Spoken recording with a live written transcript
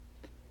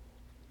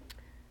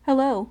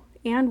Hello,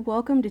 and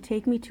welcome to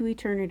Take Me to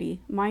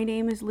Eternity. My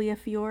name is Leah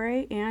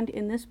Fiore, and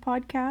in this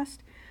podcast,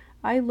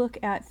 I look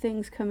at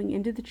things coming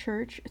into the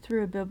church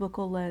through a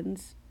biblical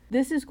lens.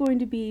 This is going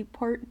to be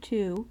part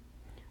 2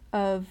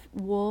 of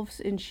Wolves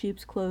in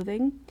Sheep's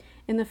Clothing.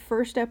 In the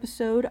first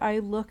episode, I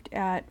looked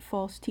at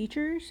false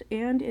teachers,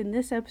 and in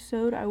this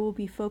episode, I will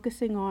be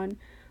focusing on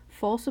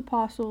false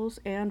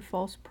apostles and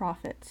false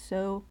prophets.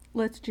 So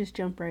let's just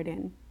jump right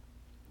in.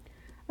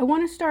 I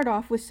want to start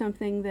off with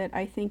something that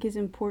I think is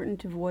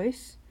important to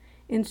voice.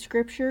 In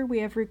Scripture, we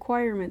have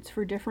requirements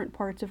for different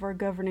parts of our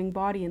governing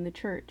body in the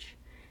church.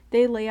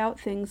 They lay out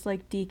things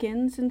like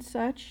deacons and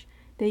such.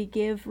 They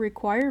give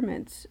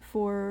requirements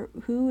for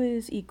who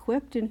is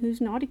equipped and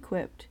who's not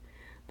equipped.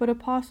 But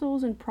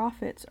apostles and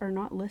prophets are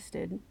not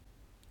listed.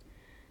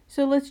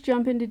 So let's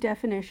jump into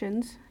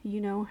definitions.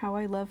 You know how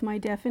I love my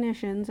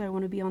definitions. I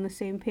want to be on the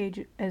same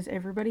page as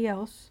everybody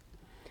else.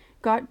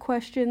 Got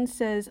Questions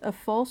says a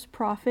false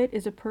prophet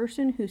is a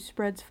person who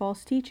spreads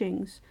false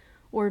teachings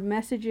or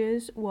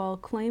messages while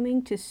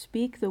claiming to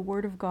speak the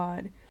word of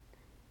God.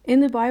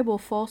 In the Bible,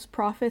 false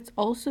prophets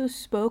also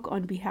spoke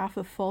on behalf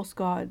of false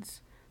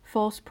gods.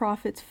 False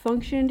prophets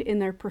functioned in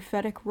their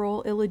prophetic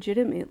role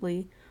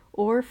illegitimately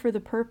or for the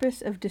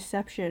purpose of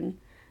deception.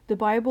 The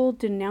Bible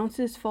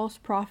denounces false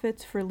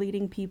prophets for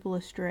leading people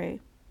astray.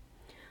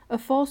 A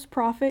false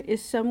prophet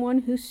is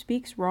someone who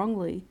speaks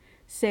wrongly,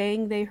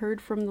 saying they heard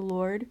from the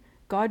Lord.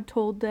 God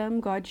told them,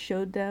 God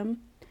showed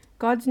them.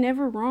 God's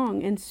never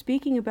wrong, and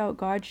speaking about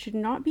God should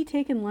not be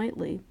taken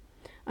lightly.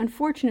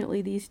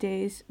 Unfortunately, these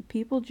days,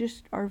 people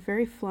just are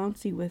very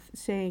flouncy with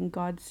saying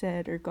God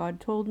said, or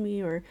God told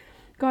me, or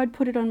God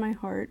put it on my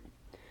heart.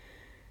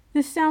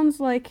 This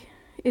sounds like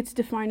it's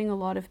defining a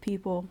lot of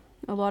people,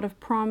 a lot of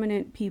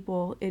prominent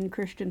people in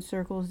Christian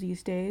circles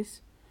these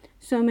days.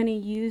 So many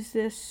use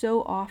this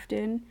so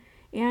often,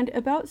 and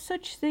about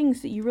such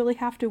things that you really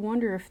have to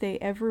wonder if they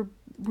ever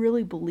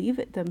really believe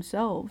it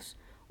themselves,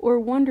 or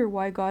wonder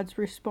why God's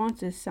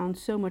responses sound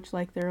so much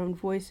like their own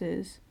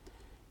voices.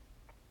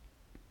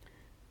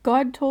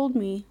 God told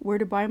me where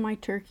to buy my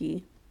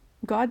turkey.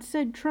 God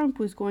said Trump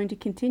was going to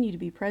continue to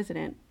be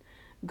president.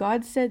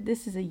 God said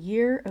this is a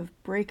year of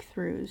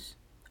breakthroughs.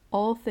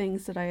 All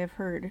things that I have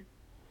heard.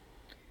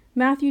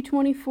 Matthew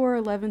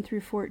 24:11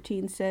 through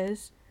 14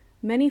 says,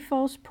 "Many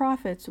false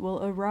prophets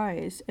will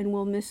arise and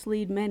will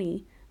mislead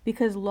many,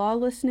 because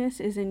lawlessness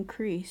is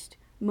increased.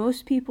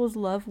 Most people's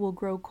love will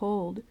grow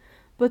cold,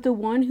 but the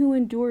one who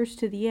endures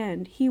to the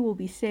end, he will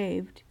be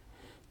saved.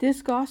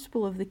 This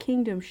gospel of the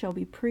kingdom shall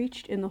be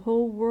preached in the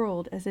whole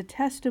world as a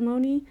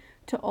testimony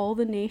to all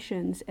the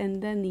nations,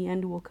 and then the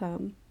end will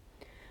come."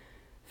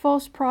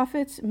 False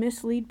prophets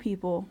mislead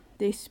people.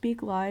 They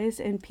speak lies,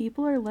 and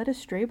people are led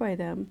astray by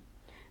them.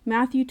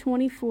 Matthew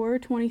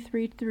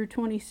 24:23 through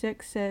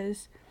 26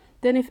 says,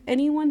 "Then if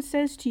anyone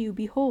says to you,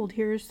 'Behold,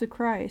 here is the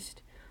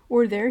Christ,'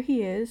 or 'There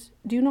he is,'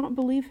 do not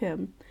believe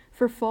him.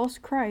 For false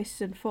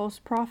Christs and false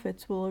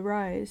prophets will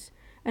arise,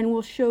 and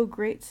will show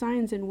great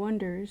signs and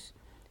wonders,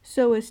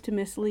 so as to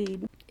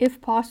mislead,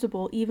 if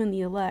possible, even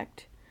the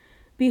elect.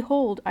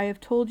 Behold, I have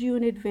told you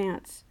in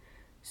advance.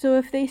 So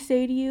if they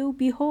say to you,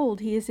 'Behold,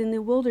 he is in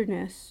the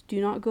wilderness,'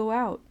 do not go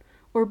out,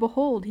 or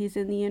 'Behold, he is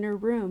in the inner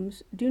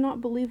rooms,' do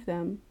not believe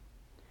them."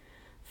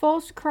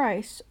 False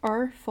Christs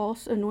are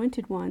false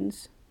anointed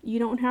ones. You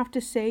don't have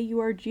to say you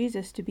are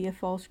Jesus to be a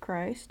false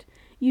Christ.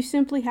 You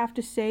simply have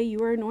to say you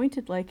are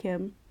anointed like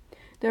him.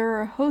 There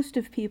are a host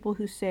of people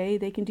who say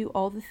they can do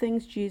all the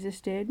things Jesus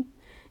did.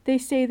 They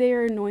say they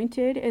are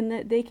anointed and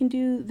that they can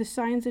do the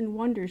signs and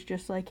wonders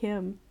just like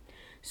him.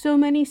 So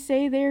many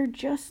say they're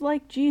just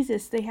like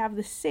Jesus. They have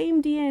the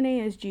same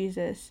DNA as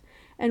Jesus.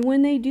 And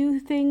when they do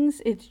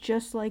things, it's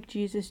just like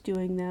Jesus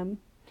doing them.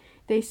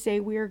 They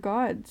say we are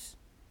gods.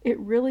 It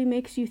really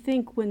makes you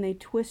think when they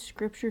twist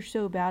scripture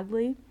so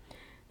badly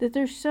that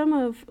there's some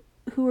of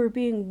who are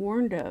being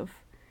warned of.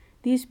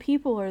 These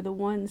people are the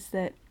ones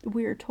that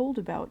we are told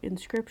about in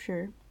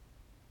scripture.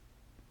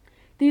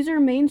 These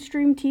are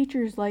mainstream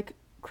teachers like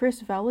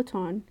Chris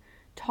Vallotton,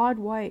 Todd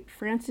White,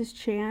 Francis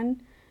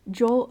Chan,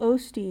 Joel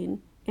Osteen,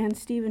 and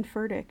Stephen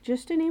Furtick,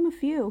 just to name a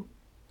few.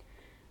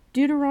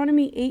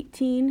 Deuteronomy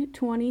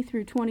 18:20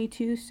 through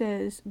 22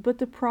 says, "But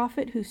the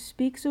prophet who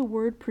speaks a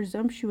word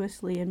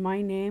presumptuously in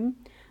my name,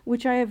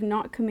 which I have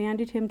not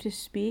commanded him to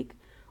speak,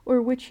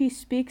 or which he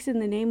speaks in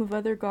the name of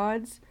other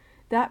gods,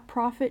 that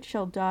prophet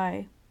shall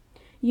die.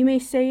 You may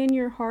say in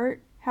your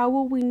heart, 'How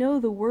will we know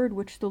the word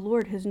which the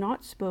Lord has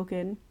not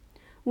spoken?'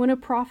 When a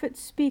prophet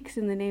speaks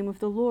in the name of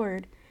the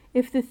Lord,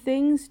 if the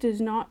thing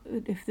does not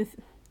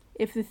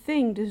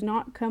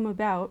come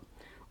about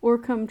or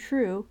come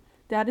true,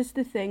 that is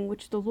the thing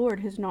which the Lord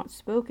has not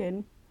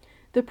spoken.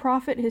 The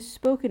prophet has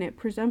spoken it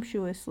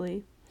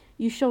presumptuously.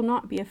 You shall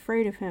not be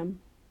afraid of him."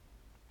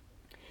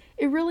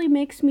 It really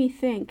makes me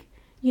think,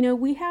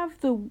 we have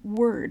the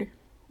word.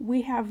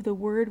 We have the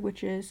word,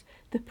 which is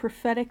the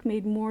prophetic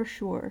made more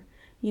sure.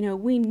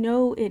 We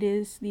know it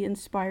is the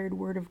inspired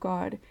word of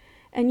God.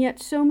 And yet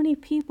so many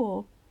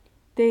people,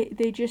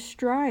 They just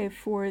strive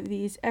for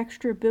these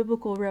extra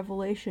biblical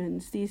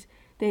revelations.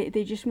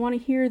 They just want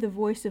to hear the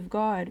voice of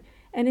God.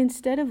 And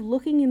instead of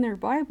looking in their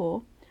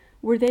Bible,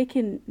 where they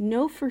can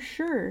know for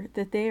sure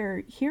that they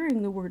are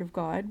hearing the word of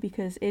God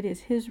because it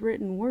is his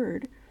written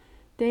word,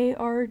 they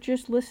are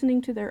just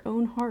listening to their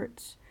own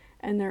hearts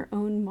and their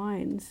own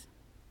minds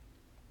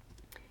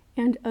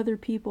and other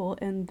people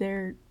and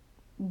their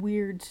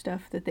weird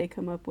stuff that they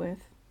come up with.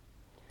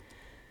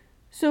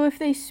 So if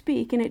they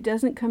speak and it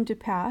doesn't come to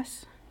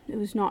pass, it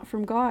was not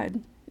from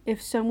God.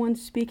 If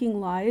someone's speaking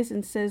lies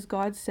and says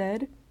God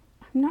said,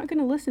 I'm not going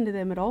to listen to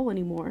them at all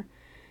anymore.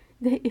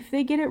 If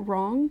they get it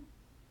wrong,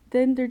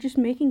 then they're just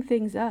making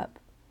things up.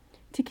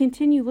 To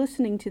continue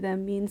listening to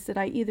them means that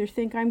I either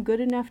think I'm good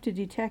enough to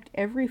detect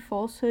every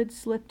falsehood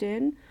slipped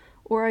in,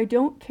 or I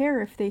don't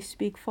care if they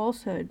speak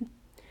falsehood.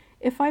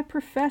 If I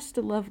profess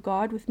to love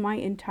God with my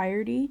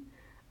entirety,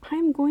 I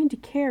am going to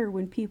care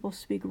when people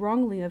speak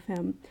wrongly of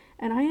him,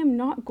 and I am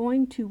not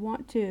going to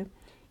want to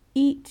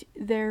eat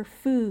their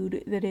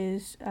food that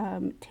is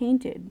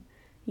tainted.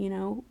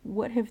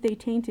 What have they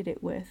tainted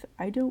it with?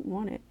 I don't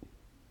want it.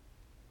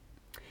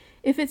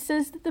 If it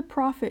says that the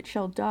prophet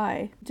shall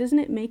die, doesn't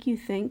it make you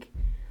think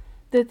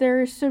that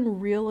there is some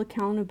real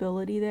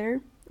accountability there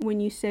when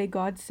you say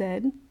God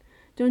said?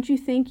 Don't you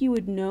think you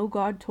would know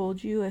God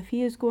told you if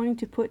he is going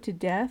to put to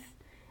death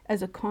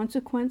as a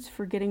consequence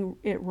for getting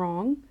it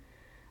wrong?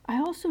 I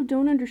also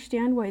don't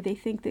understand why they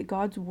think that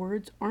God's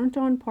words aren't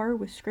on par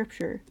with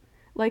Scripture.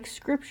 Like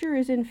Scripture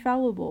is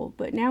infallible,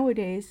 but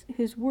nowadays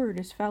his word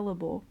is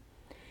fallible.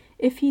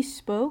 If he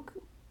spoke,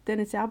 then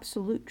it's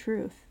absolute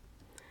truth.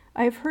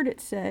 I have heard it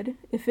said,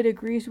 if it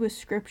agrees with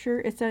Scripture,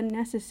 it's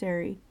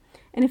unnecessary,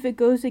 and if it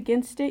goes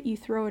against it, you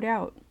throw it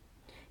out.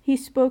 He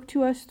spoke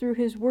to us through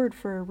his word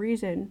for a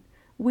reason.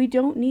 We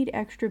don't need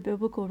extra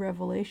biblical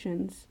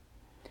revelations.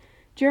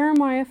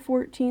 Jeremiah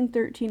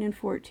 14:13 and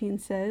 14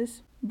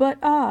 says, But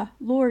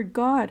Lord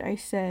God, I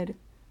said,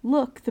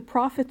 look, the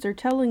prophets are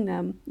telling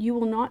them, you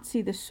will not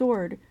see the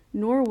sword,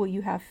 nor will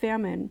you have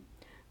famine,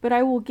 but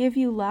I will give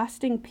you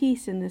lasting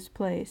peace in this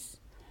place.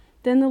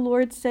 Then the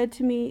Lord said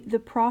to me, the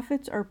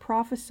prophets are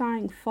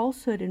prophesying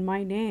falsehood in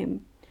my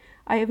name.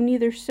 I have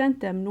neither sent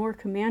them nor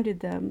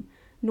commanded them,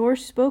 nor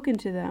spoken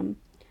to them.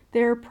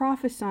 They are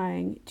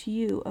prophesying to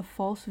you a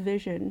false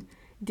vision,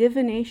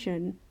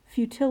 divination,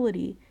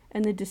 futility,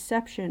 and the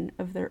deception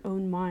of their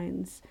own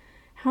minds.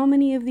 How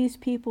many of these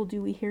people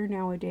do we hear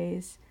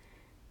nowadays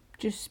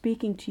just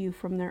speaking to you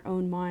from their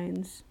own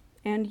minds?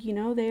 And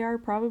they are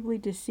probably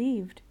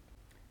deceived.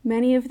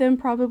 Many of them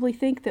probably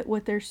think that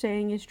what they're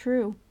saying is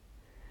true.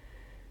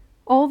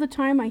 All the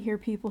time I hear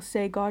people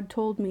say, God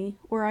told me,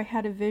 or I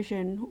had a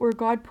vision, or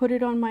God put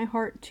it on my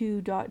heart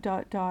to ...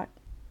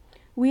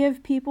 We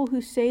have people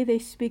who say they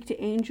speak to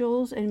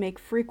angels and make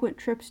frequent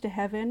trips to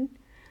heaven.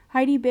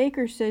 Heidi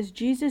Baker says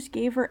Jesus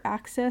gave her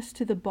access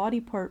to the body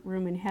part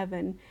room in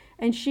heaven,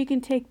 and she can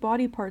take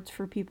body parts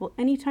for people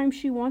anytime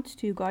she wants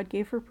to. God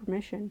gave her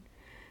permission.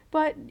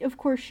 But, of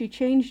course, she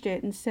changed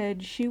it and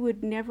said she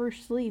would never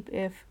sleep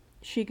if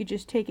she could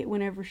just take it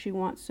whenever she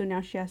wants, so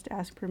now she has to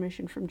ask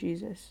permission from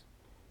Jesus.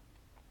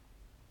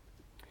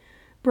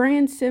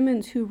 Brian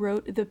Simmons, who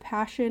wrote the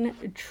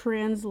Passion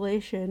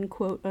Translation,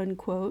 quote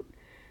unquote,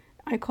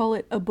 I call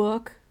it a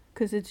book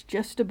because it's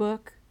just a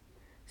book,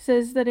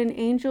 says that an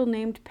angel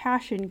named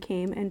Passion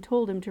came and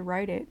told him to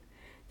write it,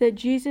 that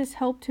Jesus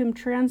helped him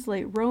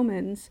translate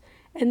Romans,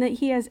 and that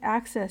he has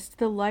access to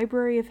the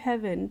library of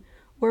heaven,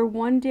 where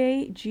one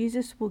day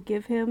Jesus will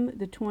give him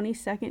the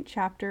 22nd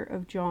chapter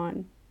of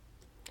John.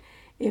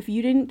 If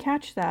you didn't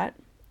catch that,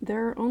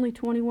 there are only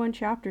 21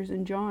 chapters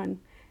in John,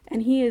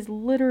 and he is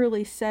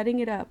literally setting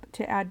it up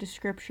to add to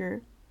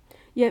Scripture.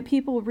 Yet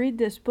people read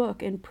this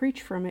book and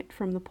preach from it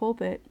from the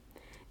pulpit.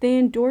 They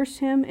endorse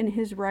him and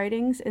his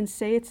writings and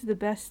say it's the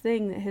best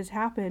thing that has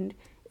happened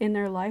in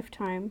their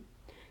lifetime.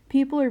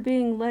 People are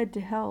being led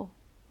to hell.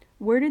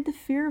 Where did the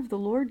fear of the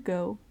Lord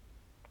go?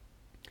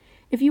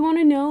 If you want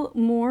to know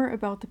more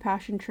about the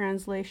Passion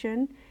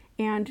Translation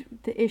and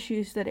the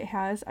issues that it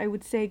has, I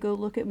would say go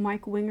look at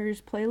Mike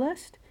Winger's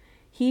playlist.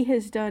 He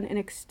has done an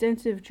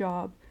extensive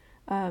job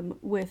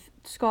with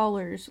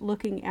scholars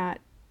looking at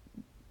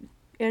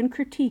and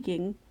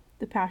critiquing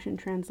the Passion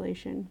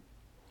Translation.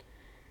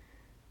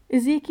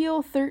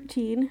 Ezekiel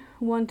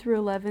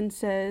 13:1-11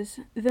 says,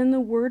 Then the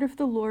word of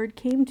the Lord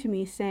came to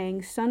me,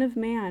 saying, Son of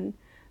man,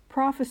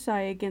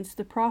 prophesy against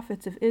the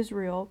prophets of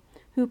Israel,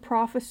 who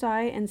prophesy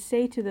and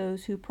say to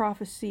those who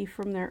prophesy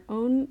from their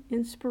own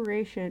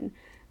inspiration,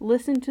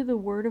 Listen to the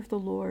word of the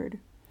Lord.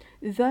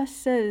 Thus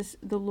says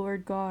the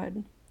Lord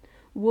God,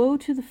 Woe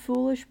to the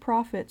foolish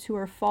prophets who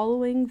are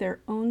following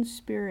their own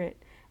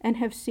spirit and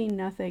have seen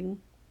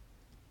nothing.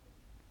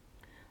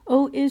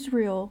 O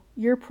Israel,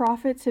 your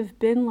prophets have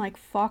been like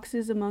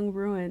foxes among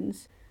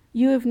ruins.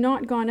 You have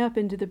not gone up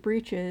into the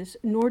breaches,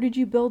 nor did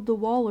you build the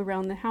wall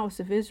around the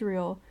house of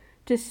Israel,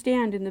 to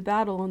stand in the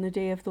battle on the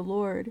day of the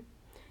Lord.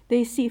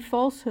 They see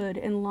falsehood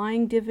and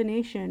lying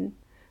divination,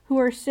 who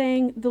are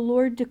saying, The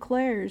Lord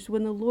declares,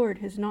 when the Lord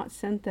has not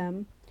sent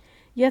them.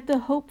 Yet the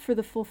hope for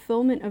the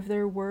fulfillment of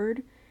their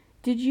word,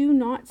 did you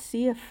not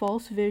see a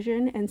false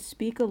vision and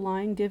speak a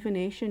lying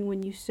divination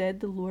when you said,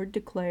 the Lord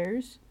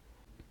declares?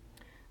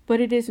 But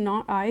it is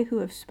not I who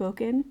have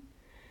spoken.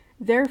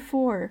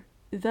 Therefore,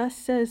 thus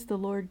says the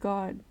Lord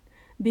God,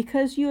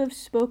 because you have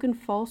spoken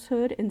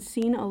falsehood and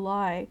seen a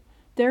lie,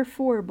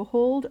 therefore,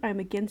 behold, I am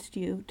against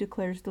you,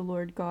 declares the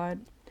Lord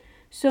God.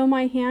 So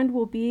my hand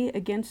will be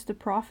against the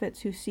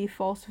prophets who see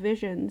false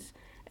visions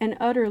and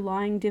utter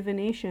lying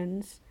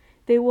divinations.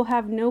 They will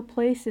have no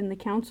place in the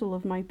council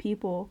of my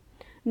people,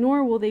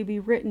 nor will they be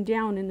written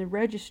down in the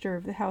register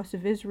of the house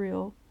of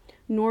Israel,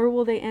 nor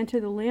will they enter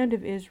the land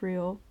of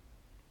Israel,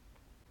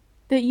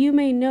 that you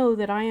may know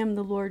that I am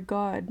the Lord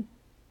God.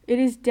 It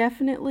is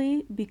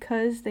definitely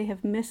because they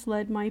have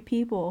misled my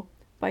people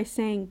by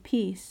saying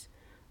peace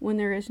when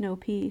there is no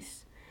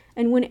peace.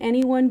 And when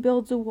anyone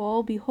builds a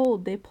wall,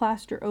 behold, they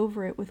plaster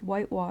over it with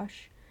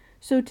whitewash.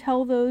 So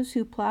tell those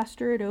who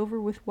plaster it over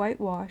with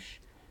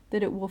whitewash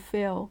that it will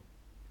fail.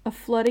 A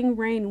flooding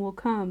rain will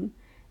come,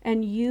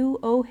 and you,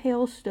 O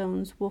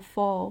hailstones, will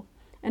fall,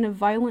 and a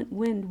violent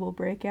wind will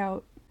break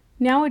out.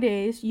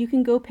 Nowadays, you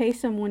can go pay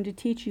someone to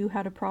teach you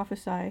how to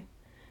prophesy.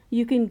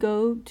 You can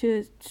go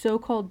to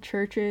so-called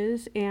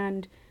churches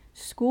and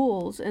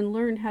schools and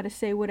learn how to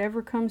say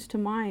whatever comes to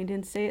mind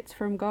and say it's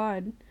from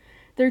God.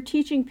 They're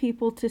teaching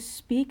people to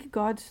speak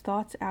God's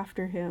thoughts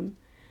after him,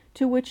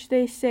 to which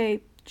they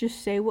say,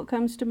 just say what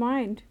comes to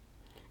mind.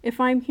 If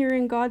I'm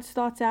hearing God's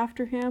thoughts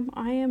after him,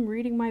 I am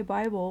reading my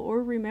Bible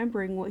or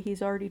remembering what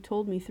he's already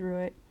told me through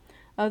it.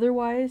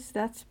 Otherwise,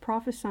 that's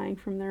prophesying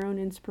from their own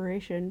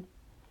inspiration.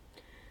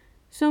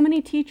 So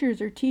many teachers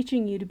are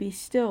teaching you to be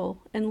still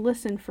and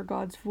listen for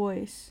God's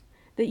voice,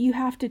 that you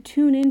have to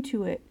tune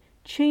into it,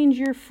 change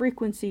your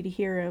frequency to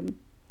hear him.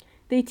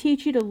 They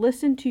teach you to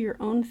listen to your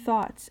own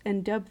thoughts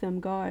and dub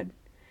them God,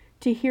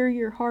 to hear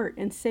your heart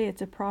and say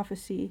it's a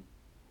prophecy.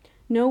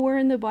 Nowhere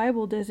in the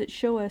Bible does it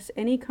show us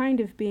any kind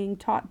of being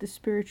taught the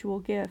spiritual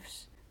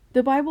gifts.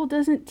 The Bible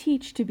doesn't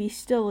teach to be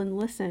still and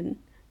listen,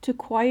 to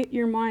quiet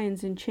your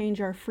minds and change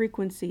our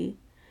frequency.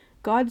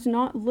 God's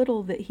not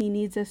little that he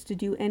needs us to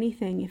do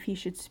anything if he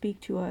should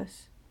speak to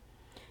us.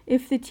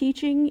 If the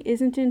teaching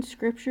isn't in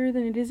Scripture,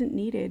 then it isn't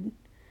needed.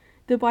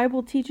 The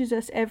Bible teaches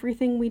us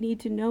everything we need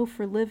to know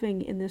for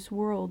living in this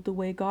world the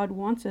way God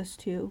wants us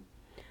to.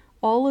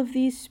 All of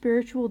these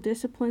spiritual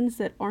disciplines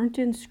that aren't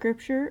in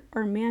Scripture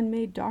are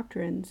man-made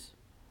doctrines.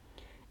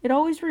 It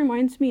always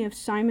reminds me of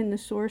Simon the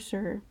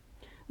Sorcerer.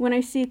 When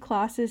I see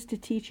classes to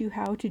teach you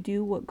how to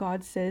do what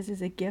God says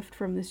is a gift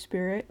from the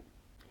Spirit.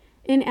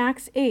 In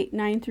Acts 8,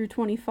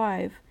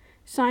 9-25,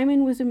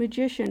 Simon was a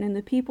magician and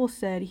the people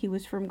said he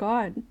was from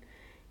God.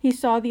 He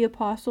saw the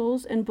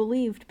apostles and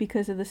believed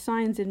because of the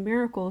signs and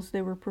miracles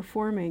they were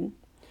performing.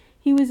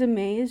 He was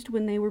amazed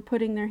when they were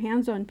putting their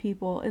hands on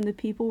people and the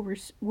people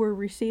were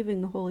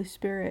receiving the Holy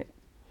Spirit.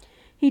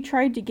 He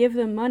tried to give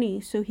them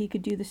money so he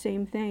could do the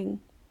same thing.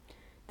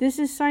 This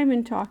is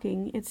Simon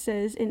talking. It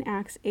says in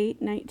Acts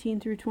 8,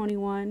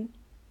 19-21,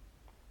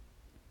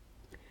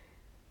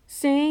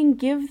 saying,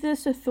 give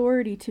this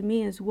authority to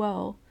me as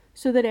well,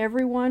 so that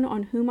everyone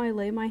on whom I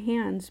lay my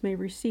hands may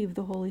receive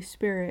the Holy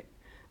Spirit.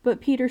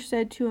 But Peter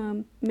said to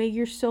him, may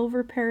your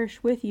silver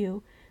perish with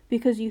you,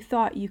 because you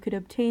thought you could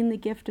obtain the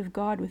gift of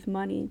God with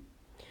money.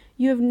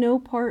 You have no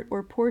part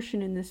or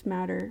portion in this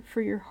matter,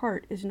 for your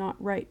heart is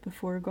not right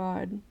before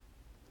God.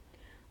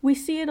 We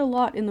see it a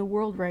lot in the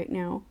world right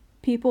now.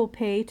 People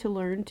pay to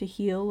learn to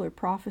heal or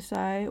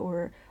prophesy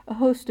or a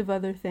host of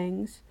other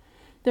things.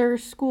 There are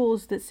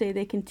schools that say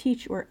they can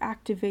teach or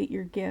activate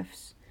your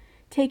gifts,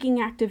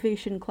 taking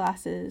activation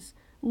classes,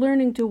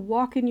 learning to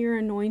walk in your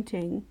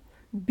anointing,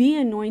 be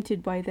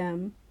anointed by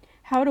them,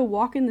 how to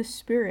walk in the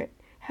Spirit,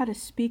 how to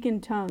speak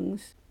in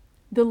tongues.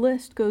 The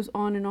list goes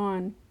on and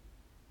on.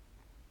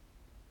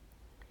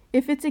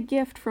 If it's a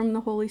gift from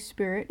the Holy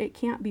Spirit, it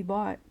can't be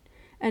bought.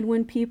 And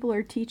when people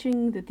are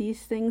teaching that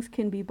these things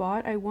can be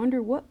bought, I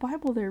wonder what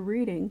Bible they're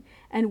reading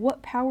and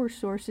what power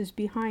source is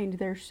behind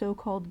their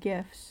so-called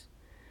gifts.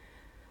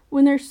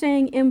 When they're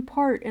saying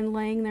impart and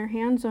laying their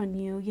hands on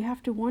you, you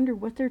have to wonder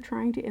what they're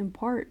trying to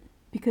impart,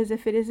 because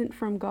if it isn't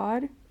from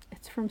God,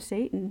 it's from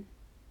Satan.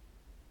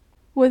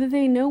 Whether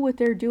they know what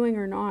they're doing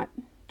or not,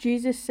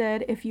 Jesus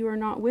said, if you are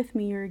not with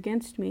me, you're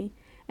against me.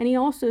 And he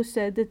also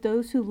said that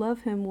those who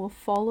love him will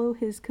follow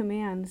his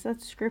commands.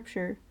 That's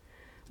Scripture.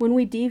 When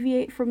we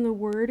deviate from the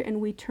word and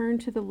we turn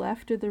to the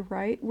left or the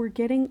right, we're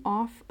getting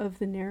off of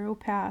the narrow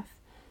path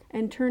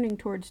and turning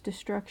towards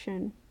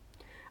destruction.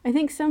 I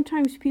think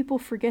sometimes people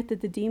forget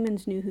that the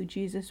demons knew who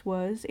Jesus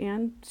was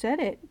and said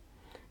it.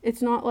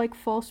 It's not like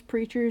false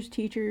preachers,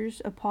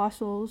 teachers,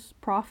 apostles,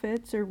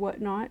 prophets, or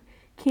whatnot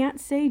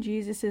can't say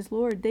Jesus is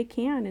Lord. They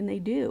can, and they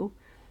do.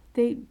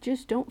 They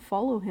just don't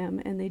follow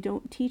him, and they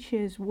don't teach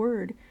his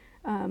word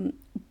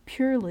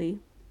purely.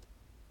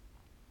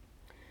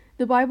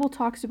 The Bible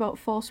talks about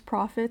false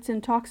prophets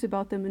and talks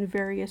about them in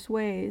various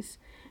ways.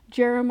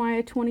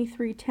 Jeremiah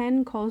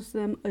 23:10 calls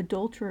them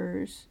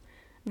adulterers.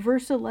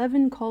 Verse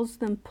 11 calls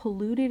them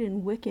polluted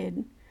and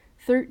wicked.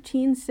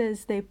 13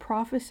 says they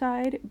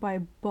prophesied by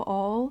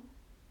Baal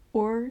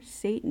or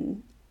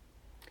Satan.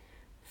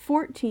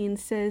 14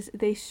 says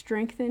they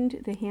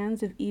strengthened the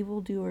hands of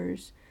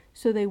evildoers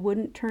so they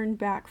wouldn't turn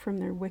back from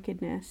their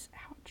wickedness.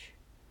 Ouch.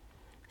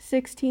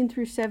 16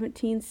 through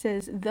 17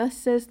 says, "Thus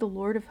says the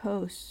Lord of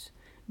hosts,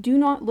 do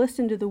not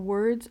listen to the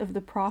words of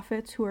the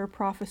prophets who are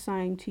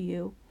prophesying to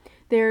you.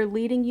 They are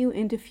leading you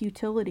into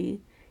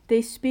futility.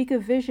 They speak a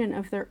vision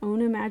of their own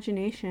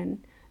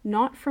imagination,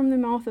 not from the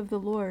mouth of the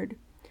Lord.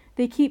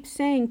 They keep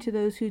saying to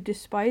those who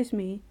despise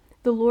me,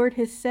 the Lord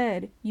has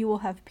said, you will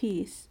have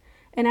peace.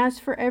 And as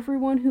for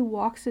everyone who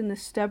walks in the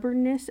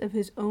stubbornness of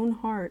his own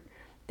heart,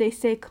 they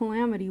say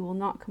calamity will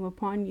not come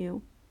upon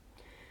you."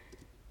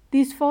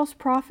 These false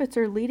prophets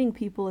are leading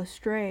people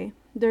astray.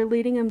 They're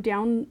leading them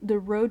down the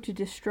road to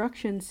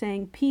destruction,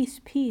 saying, "Peace,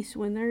 peace,"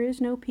 when there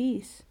is no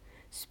peace.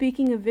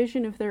 Speaking a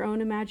vision of their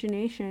own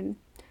imagination.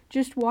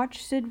 Just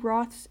watch Sid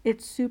Roth's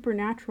It's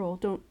Supernatural.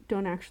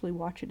 Don't actually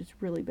watch it.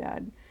 It's really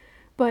bad.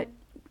 But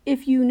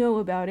if you know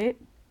about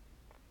it,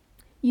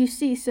 you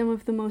see some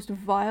of the most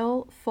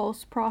vile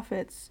false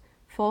prophets,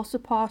 false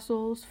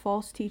apostles,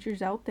 false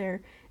teachers out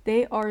there.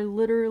 They are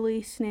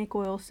literally snake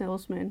oil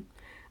salesmen.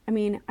 I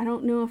mean, I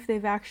don't know if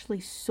they've actually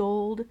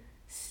sold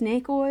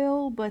snake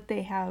oil, but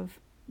they have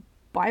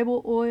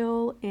Bible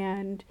oil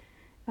and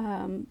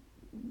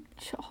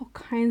all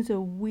kinds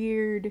of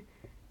weird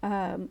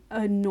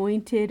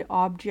anointed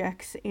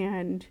objects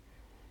and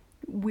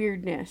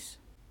weirdness.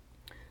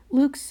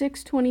 Luke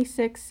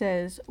 6:26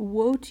 says,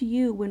 "Woe to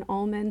you when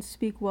all men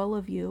speak well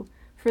of you,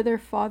 for their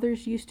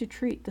fathers used to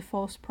treat the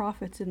false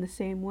prophets in the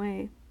same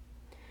way."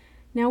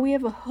 Now we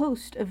have a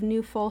host of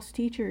new false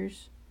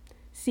teachers.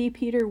 C.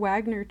 Peter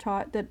Wagner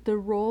taught that the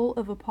role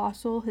of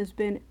apostle has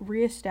been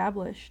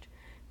reestablished.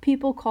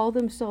 People call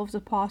themselves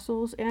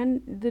apostles,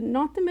 and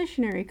not the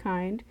missionary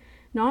kind,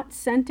 not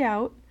sent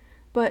out,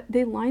 but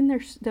they line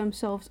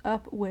themselves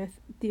up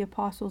with the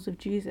apostles of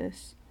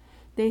Jesus.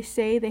 They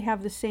say they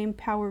have the same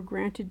power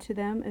granted to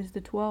them as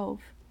the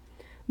 12.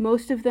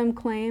 Most of them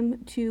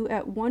claim to,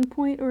 at one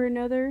point or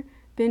another,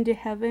 been to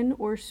heaven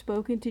or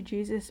spoken to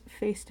Jesus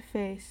face to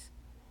face.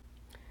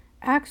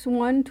 Acts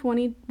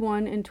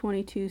 1:21 and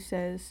 22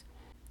 says,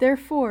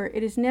 "Therefore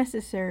it is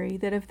necessary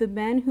that of the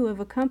men who have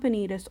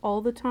accompanied us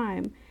all the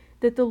time,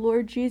 that the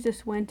Lord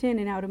Jesus went in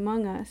and out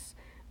among us,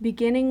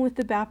 beginning with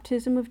the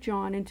baptism of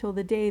John until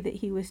the day that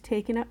he was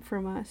taken up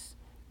from us.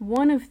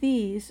 One of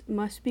these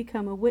must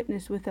become a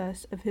witness with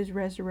us of his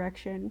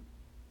resurrection."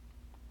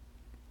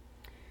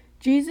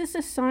 Jesus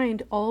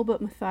assigned all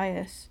but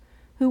Matthias,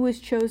 who was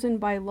chosen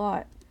by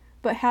lot,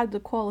 but had the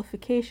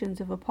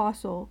qualifications of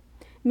apostle,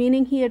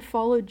 meaning he had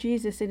followed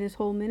Jesus in his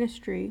whole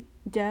ministry,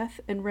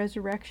 death, and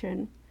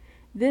resurrection.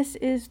 This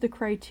is the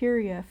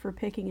criteria for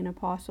picking an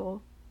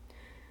apostle.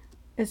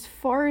 As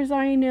far as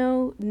I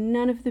know,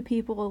 none of the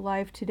people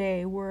alive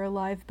today were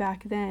alive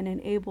back then and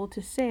able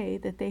to say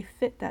that they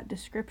fit that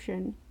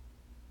description.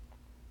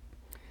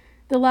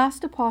 The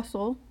last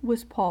apostle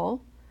was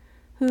Paul,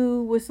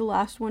 who was the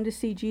last one to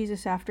see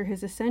Jesus after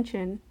his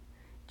ascension.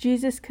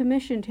 Jesus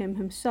commissioned him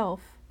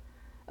himself.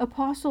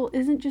 Apostle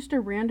isn't just a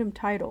random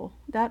title.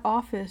 That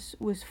office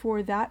was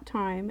for that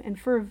time and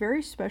for a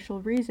very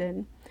special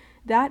reason.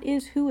 That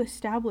is who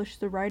established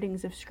the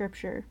writings of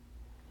Scripture.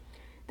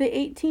 The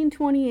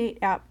 1828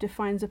 Act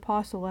defines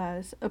apostle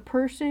as a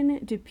person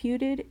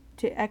deputed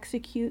to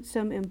execute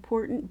some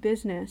important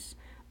business,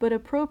 but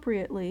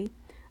appropriately,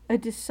 a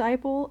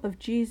disciple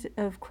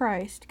of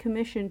Christ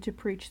commissioned to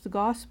preach the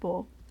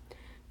gospel.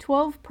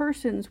 12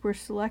 persons were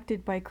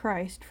selected by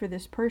Christ for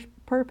this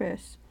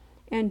purpose,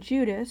 and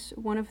Judas,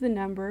 one of the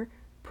number,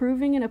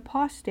 proving an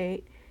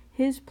apostate,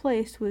 his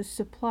place was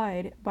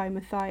supplied by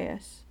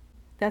Matthias.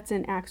 That's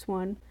in Acts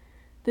 1.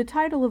 The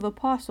title of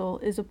apostle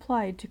is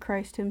applied to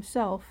Christ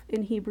himself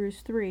in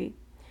Hebrews 3.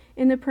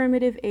 In the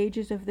primitive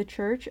ages of the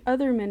church,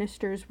 other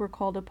ministers were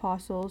called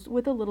apostles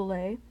with a little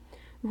a.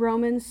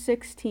 Romans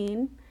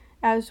 16,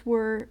 as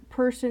were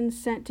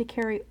persons sent to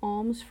carry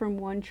alms from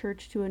one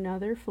church to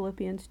another,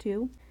 Philippians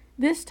 2.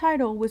 This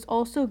title was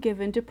also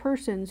given to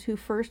persons who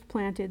first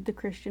planted the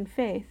Christian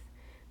faith.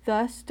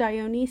 Thus,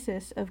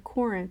 Dionysius of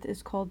Corinth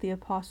is called the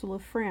Apostle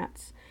of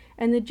France,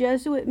 and the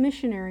Jesuit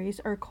missionaries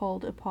are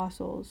called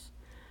apostles.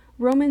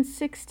 Romans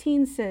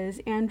 16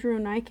 says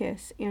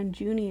Andronicus and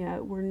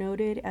Junia were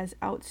noted as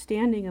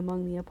outstanding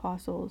among the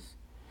apostles.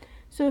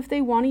 So if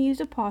they want to use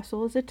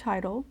apostle as a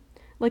title,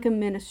 like a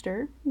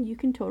minister, you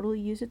can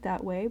totally use it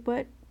that way,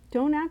 but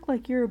don't act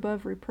like you're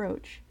above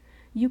reproach.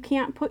 You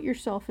can't put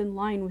yourself in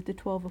line with the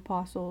 12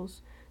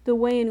 apostles, the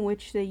way in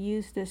which they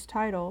use this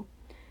title.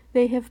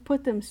 They have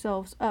put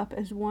themselves up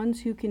as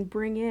ones who can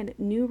bring in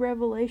new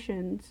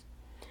revelations.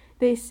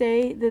 They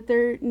say that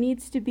there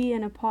needs to be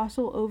an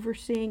apostle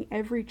overseeing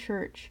every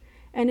church,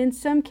 and in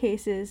some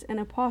cases, an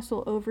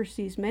apostle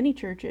oversees many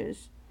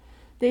churches.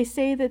 They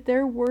say that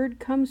their word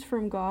comes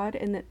from God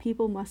and that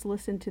people must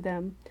listen to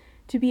them,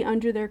 to be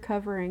under their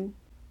covering.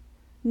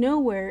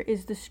 Nowhere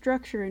is the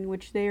structure in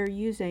which they are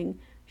using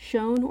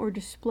shown or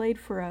displayed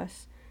for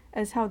us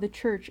as how the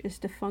church is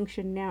to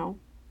function now.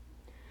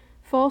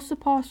 False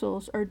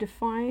apostles are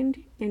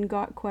defined in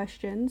Got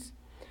Questions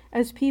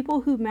as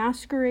people who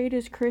masquerade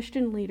as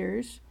Christian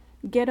leaders,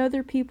 get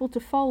other people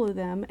to follow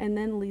them, and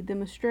then lead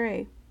them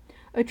astray.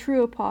 A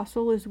true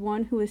apostle is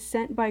one who is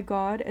sent by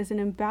God as an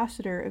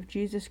ambassador of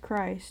Jesus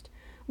Christ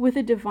with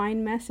a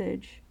divine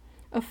message.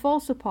 A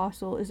false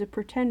apostle is a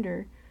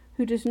pretender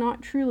who does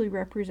not truly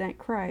represent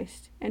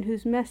Christ and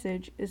whose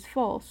message is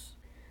false.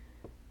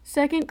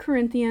 2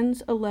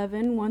 Corinthians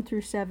 11,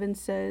 1-7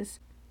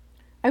 says,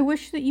 I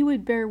wish that you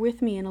would bear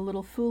with me in a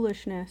little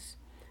foolishness,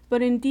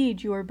 but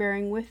indeed you are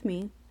bearing with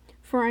me,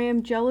 for I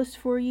am jealous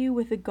for you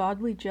with a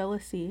godly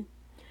jealousy.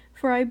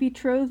 For I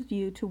betrothed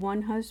you to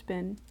one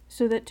husband,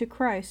 so that to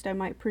Christ I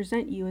might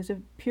present you as a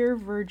pure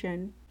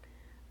virgin.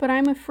 But I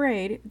am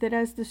afraid that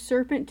as the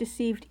serpent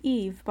deceived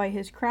Eve by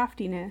his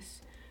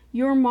craftiness,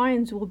 your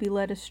minds will be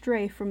led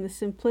astray from the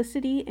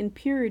simplicity and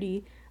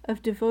purity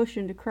of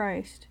devotion to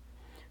Christ.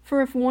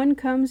 For if one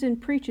comes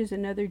and preaches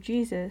another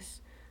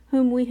Jesus,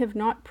 whom we have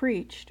not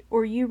preached,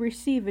 or you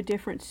receive a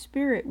different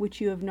spirit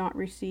which you have not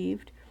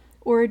received,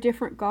 or a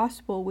different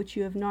gospel which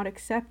you have not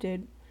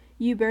accepted,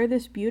 you bear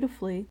this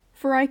beautifully.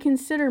 For I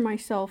consider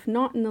myself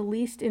not in the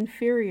least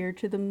inferior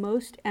to the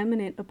most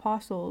eminent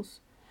apostles.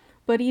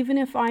 But even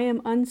if I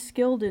am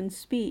unskilled in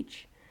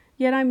speech,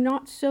 yet I'm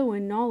not so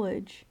in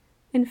knowledge.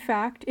 In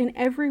fact, in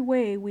every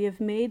way we have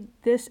made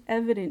this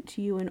evident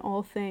to you in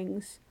all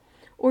things.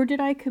 Or did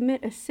I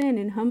commit a sin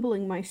in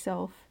humbling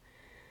myself,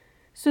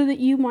 so that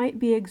you might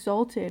be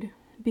exalted,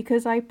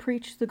 because I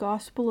preached the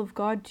gospel of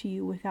God to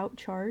you without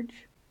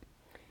charge?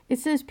 It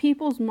says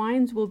people's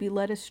minds will be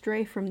led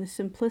astray from the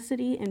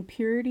simplicity and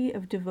purity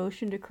of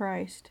devotion to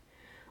Christ.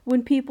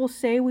 When people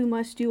say we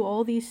must do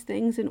all these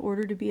things in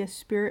order to be a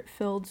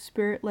spirit-filled,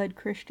 spirit-led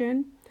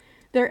Christian,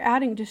 they're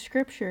adding to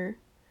Scripture.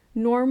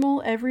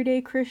 Normal, everyday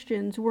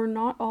Christians were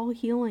not all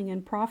healing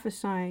and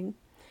prophesying.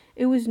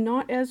 It was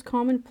not as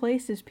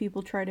commonplace as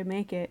people try to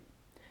make it.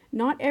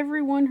 Not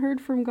everyone heard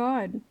from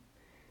God.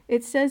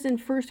 It says in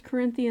 1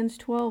 Corinthians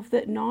 12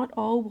 that not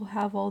all will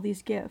have all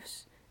these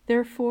gifts.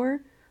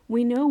 Therefore,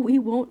 we know we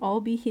won't all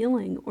be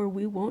healing, or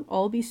we won't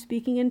all be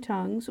speaking in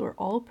tongues, or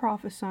all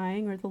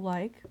prophesying, or the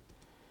like.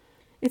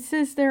 It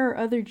says there are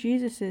other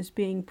Jesuses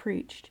being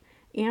preached,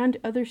 and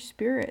other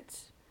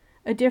spirits,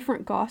 a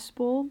different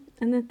gospel,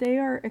 and that they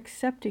are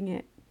accepting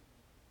it.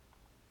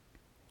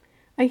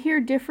 I hear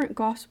different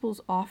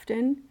gospels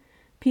often,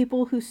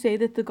 people who say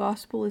that the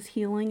gospel is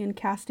healing and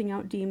casting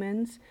out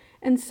demons,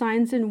 and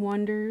signs and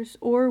wonders,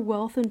 or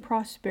wealth and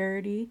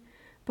prosperity,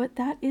 but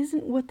that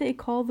isn't what they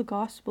call the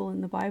gospel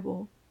in the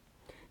Bible.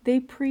 They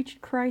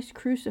preached Christ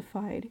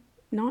crucified,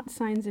 not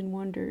signs and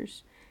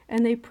wonders,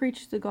 and they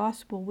preached the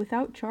gospel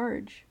without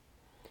charge.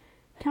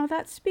 Now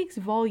that speaks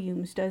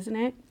volumes, doesn't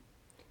it?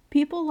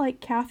 People like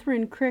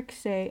Catherine Crick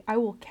say, I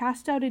will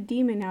cast out a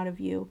demon out of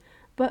you,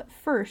 but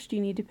first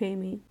you need to pay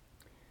me.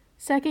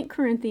 2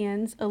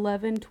 Corinthians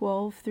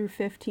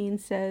 11:12-15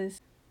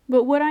 says,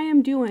 But what I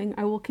am doing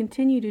I will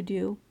continue to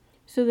do,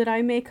 so that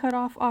I may cut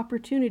off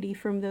opportunity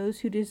from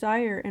those who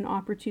desire an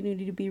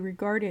opportunity to be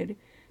regarded,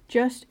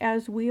 just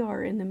as we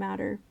are in the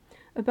matter,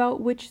 about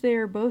which they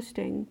are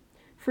boasting.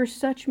 For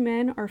such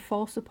men are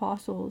false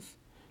apostles,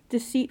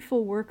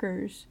 deceitful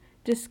workers,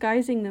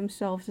 disguising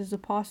themselves as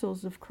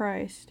apostles of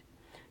Christ.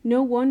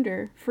 No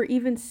wonder, for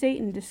even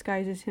Satan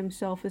disguises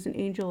himself as an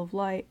angel of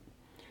light.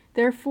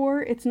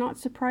 Therefore, it's not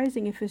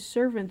surprising if his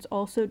servants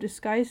also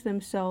disguise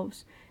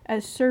themselves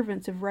as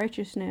servants of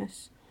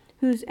righteousness,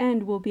 whose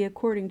end will be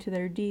according to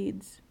their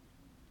deeds.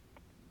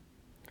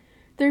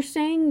 They're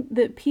saying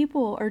that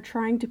people are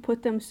trying to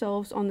put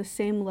themselves on the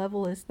same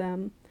level as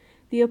them,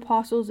 the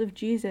apostles of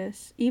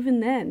Jesus. Even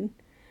then,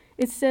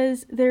 it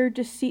says they're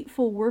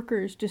deceitful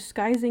workers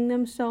disguising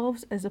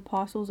themselves as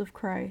apostles of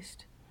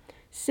Christ.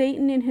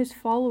 Satan and his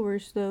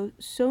followers, though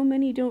so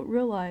many don't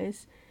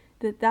realize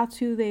that that's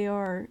who they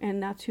are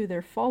and that's who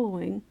they're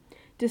following,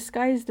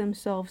 disguise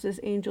themselves as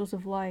angels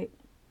of light.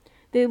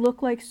 They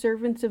look like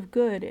servants of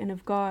good and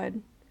of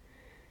God.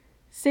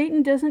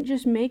 Satan doesn't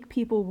just make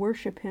people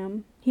worship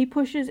him. He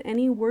pushes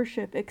any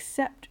worship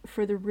except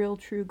for the real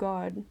true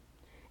God.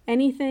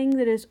 Anything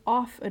that is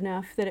off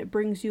enough that it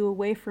brings you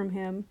away from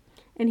him,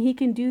 and he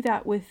can do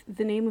that with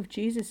the name of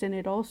Jesus in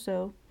it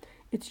also.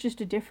 It's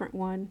just a different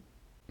one.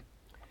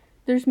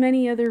 There's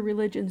many other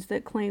religions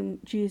that claim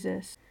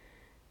Jesus.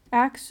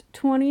 Acts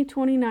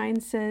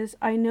 20:29 says,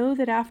 I know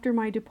that after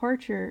my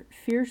departure,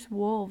 fierce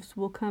wolves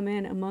will come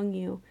in among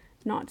you,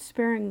 not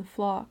sparing the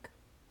flock.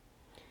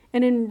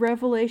 And in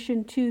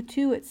Revelation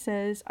 2:2 it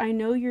says, I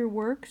know your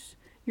works,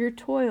 your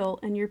toil,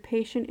 and your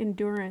patient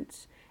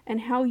endurance,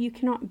 and how you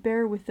cannot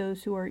bear with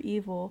those who are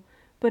evil,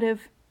 but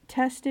have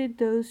tested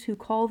those who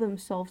call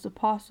themselves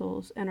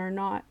apostles and are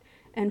not,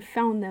 and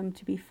found them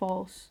to be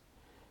false.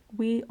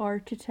 We are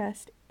to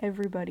test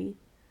everybody.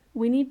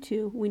 We need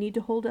to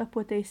hold up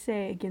what they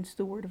say against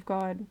the Word of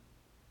God.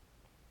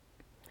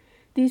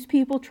 These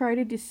people try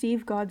to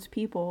deceive God's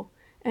people,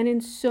 and in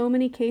so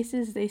many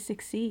cases they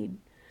succeed.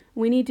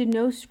 We need to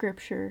know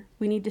Scripture.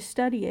 We need to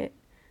study it,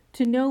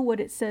 to know what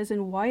it says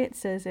and why it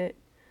says it.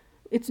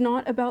 It's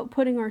not about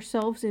putting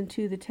ourselves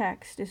into the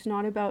text. It's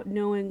not about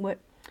knowing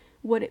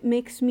what it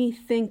makes me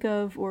think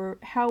of or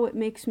how it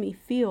makes me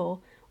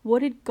feel. What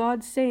did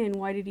God say and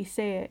why did he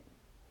say it?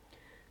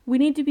 We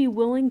need to be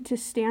willing to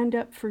stand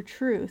up for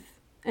truth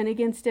and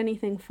against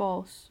anything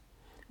false.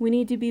 We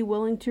need to be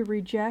willing to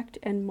reject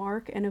and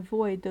mark and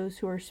avoid those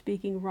who are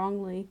speaking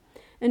wrongly,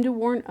 and to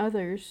warn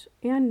others,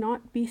 and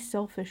not be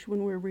selfish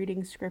when we're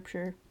reading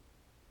scripture.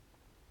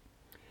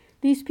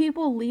 These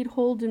people lead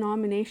whole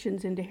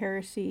denominations into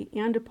heresy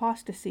and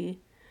apostasy.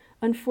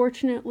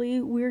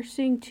 Unfortunately, we're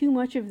seeing too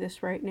much of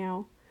this right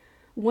now.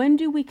 When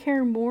do we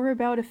care more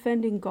about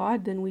offending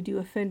God than we do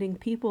offending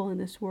people in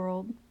this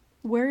world?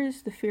 Where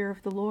is the fear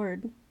of the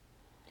Lord?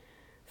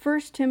 1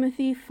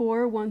 Timothy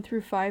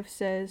 4:1-5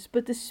 says,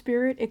 "But the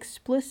Spirit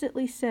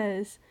explicitly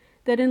says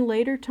that in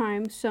later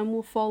times some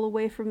will fall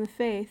away from the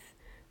faith,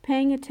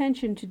 paying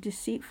attention to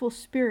deceitful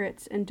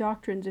spirits and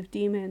doctrines of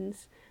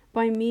demons,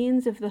 by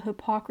means of the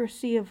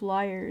hypocrisy of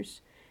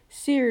liars,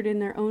 seared in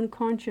their own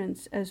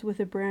conscience as with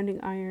a branding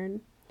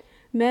iron.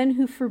 Men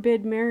who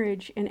forbid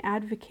marriage and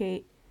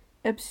advocate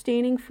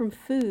abstaining from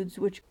foods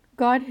which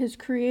God has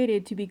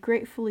created to be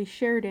gratefully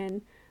shared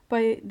in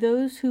by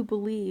those who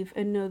believe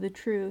and know the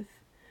truth.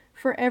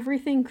 For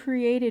everything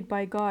created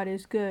by God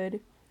is good,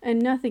 and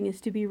nothing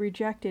is to be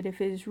rejected if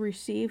it is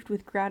received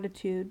with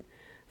gratitude,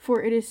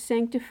 for it is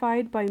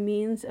sanctified by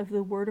means of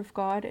the word of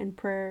God and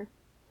prayer."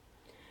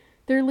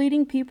 They're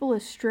leading people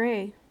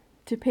astray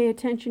to pay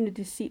attention to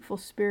deceitful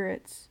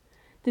spirits.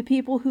 The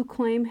people who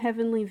claim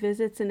heavenly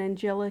visits and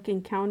angelic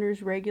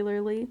encounters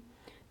regularly,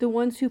 the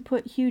ones who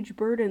put huge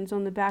burdens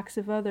on the backs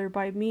of others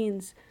by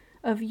means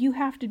of "you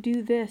have to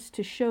do this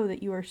to show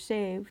that you are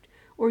saved,"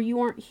 or "you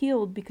aren't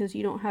healed because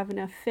you don't have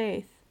enough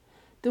faith."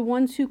 The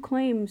ones who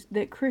claim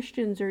that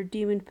Christians are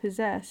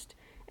demon-possessed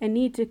and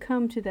need to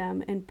come to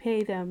them and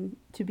pay them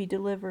to be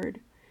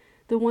delivered.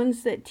 The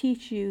ones that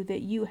teach you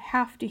that you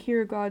have to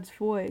hear God's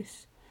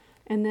voice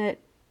and that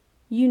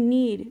you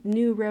need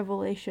new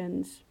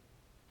revelations.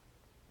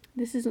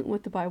 This isn't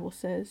what the Bible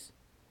says.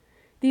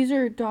 These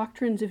are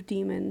doctrines of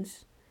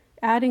demons,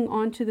 adding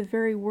on to the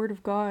very word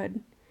of God,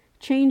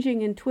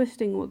 changing and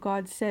twisting what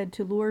God said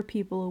to lure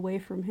people away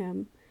from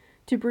him,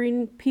 to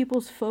bring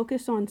people's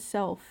focus on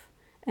self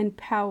and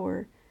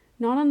power,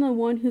 not on the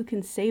one who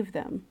can save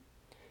them.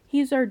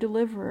 He's our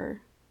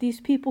deliverer.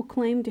 These people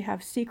claim to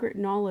have secret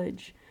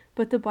knowledge,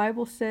 but the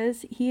Bible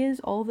says he is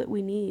all that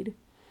we need,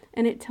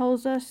 and it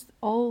tells us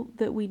all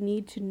that we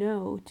need to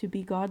know to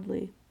be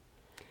godly.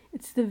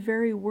 It's the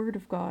very word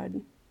of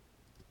God.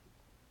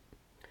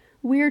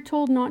 We are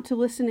told not to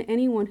listen to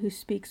anyone who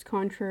speaks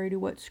contrary to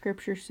what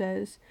Scripture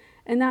says,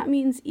 and that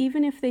means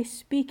even if they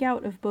speak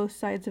out of both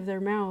sides of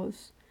their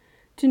mouths.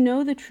 To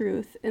know the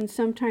truth and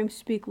sometimes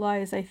speak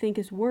lies, I think,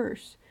 is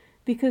worse,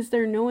 because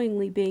they're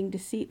knowingly being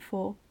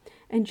deceitful.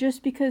 And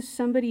just because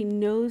somebody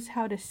knows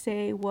how to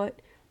say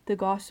what the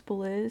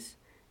gospel is,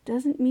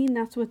 doesn't mean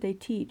that's what they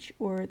teach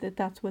or that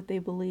that's what they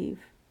believe.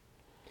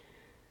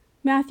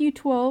 Matthew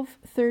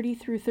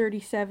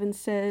 12:30-37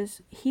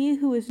 says, "He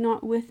who is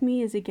not with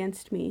me is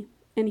against me,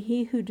 and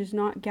he who does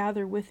not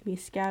gather with me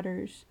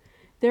scatters.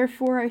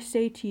 Therefore I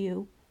say to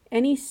you,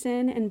 any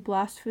sin and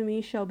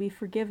blasphemy shall be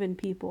forgiven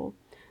people,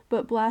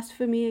 but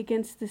blasphemy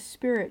against the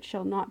Spirit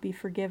shall not be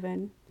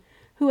forgiven.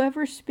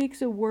 Whoever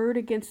speaks a word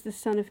against the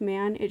Son of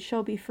Man, it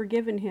shall be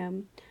forgiven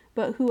him,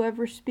 but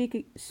whoever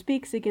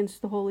speaks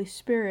against the Holy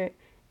Spirit,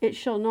 it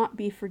shall not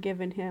be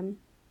forgiven him,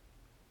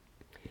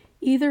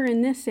 either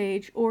in this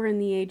age or in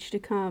the age to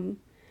come.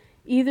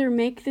 Either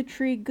make the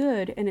tree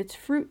good and its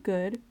fruit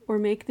good, or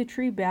make the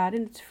tree bad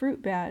and its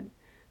fruit bad,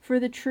 for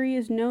the tree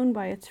is known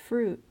by its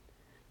fruit.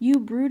 You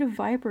brood of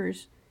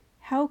vipers,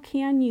 how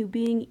can you,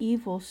 being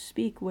evil,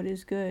 speak what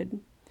is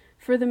good?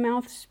 For the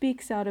mouth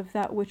speaks out of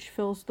that which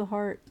fills the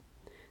heart.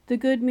 The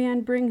good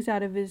man brings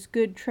out of his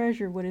good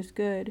treasure what is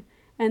good,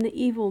 and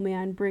the evil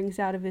man brings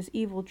out of his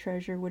evil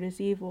treasure what is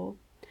evil.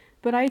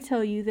 But I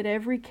tell you that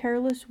every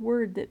careless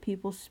word that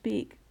people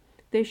speak,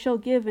 they shall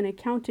give an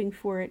accounting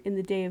for it in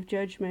the day of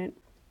judgment.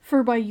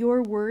 For by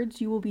your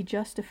words you will be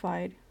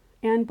justified,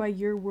 and by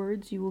your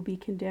words you will be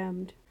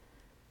condemned."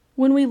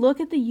 When we look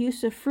at the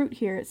use of fruit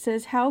here, it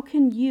says, "How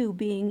can you,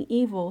 being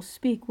evil,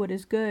 speak what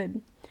is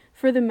good?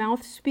 For the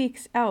mouth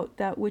speaks out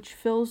that which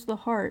fills the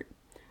heart.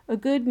 A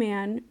good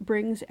man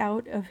brings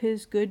out of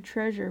his good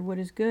treasure what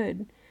is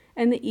good,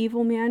 and the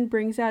evil man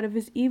brings out of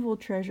his evil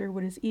treasure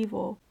what is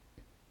evil.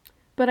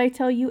 But I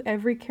tell you,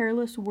 every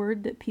careless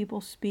word that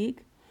people speak,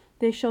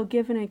 they shall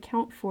give an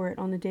account for it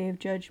on the day of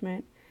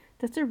judgment."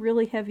 That's a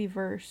really heavy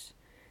verse.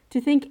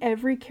 To think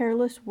every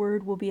careless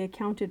word will be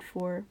accounted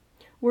for.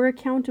 We're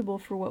accountable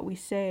for what we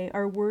say.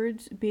 Our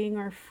words, being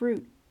our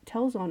fruit,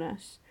 tells on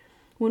us.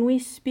 When we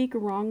speak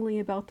wrongly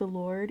about the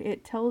Lord,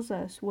 it tells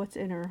us what's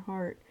in our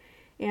heart.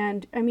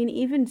 And I mean,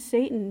 even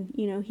Satan,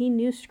 he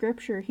knew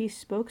Scripture, he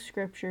spoke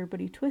Scripture, but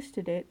he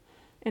twisted it.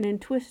 And in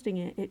twisting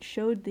it, it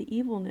showed the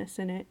evilness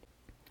in it.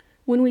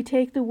 When we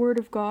take the Word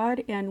of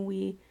God and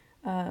we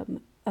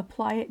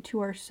apply it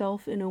to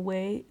ourselves in a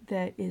way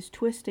that is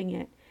twisting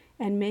it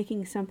and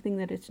making something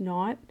that it's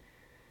not,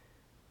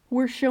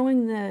 we're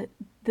showing the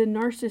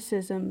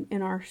narcissism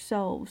in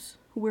ourselves.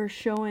 We're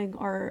showing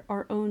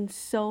our own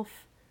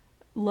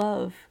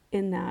self-love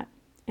in that.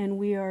 And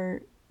we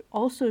are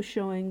also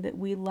showing that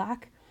we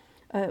lack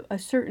a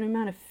certain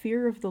amount of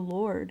fear of the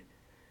Lord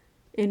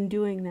in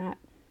doing that.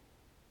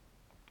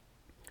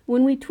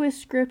 When we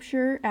twist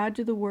scripture, add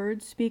to the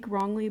words, speak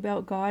wrongly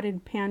about God,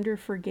 and pander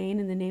for gain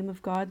in the name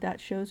of God,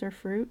 that shows our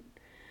fruit.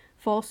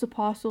 False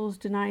apostles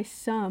deny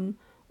some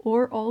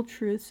or all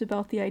truths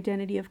about the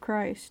identity of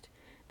Christ.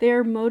 They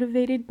are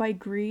motivated by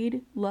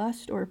greed,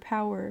 lust, or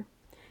power.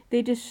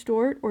 They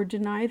distort or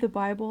deny the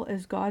Bible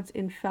as God's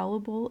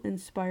infallible,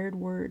 inspired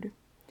word.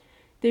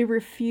 They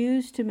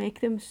refuse to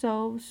make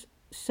themselves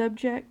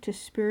subject to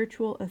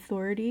spiritual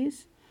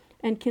authorities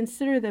and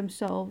consider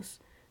themselves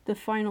the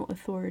final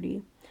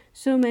authority.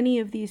 So many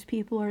of these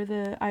people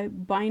are I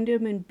bind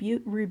them and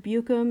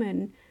rebuke them,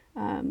 and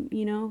I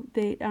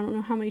don't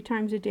know how many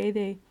times a day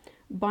they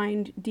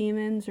bind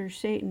demons or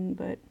Satan,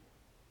 but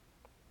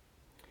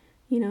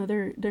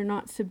they're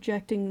not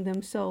subjecting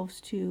themselves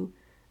to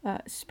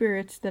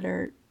spirits that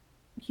are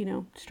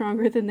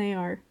stronger than they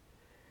are.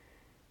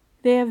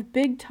 They have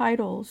big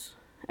titles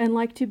and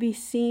like to be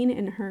seen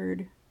and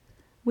heard.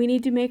 We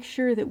need to make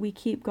sure that we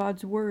keep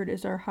God's word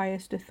as our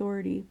highest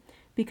authority,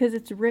 because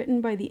it's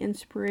written by the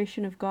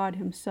inspiration of God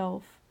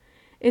himself.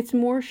 It's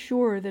more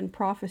sure than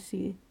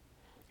prophecy.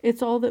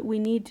 It's all that we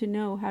need to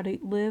know how to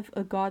live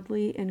a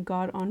godly and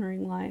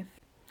God-honoring life.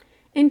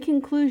 In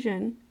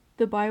conclusion,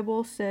 the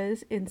Bible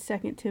says in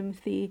 2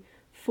 Timothy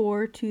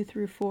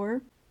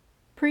 4:2-4,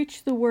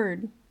 preach the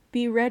word,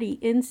 be ready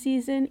in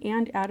season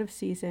and out of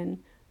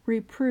season,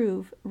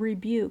 reprove,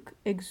 rebuke,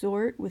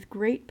 exhort with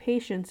great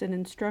patience and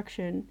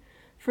instruction,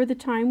 for the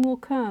time will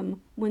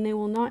come when they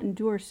will not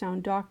endure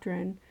sound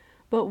doctrine,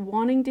 but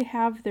wanting to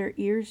have their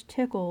ears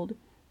tickled,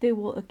 they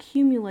will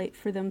accumulate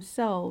for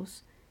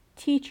themselves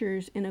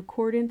teachers in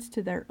accordance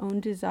to their own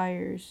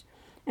desires,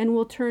 and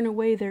will turn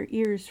away their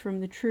ears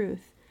from the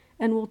truth,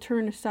 and will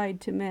turn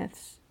aside to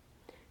myths.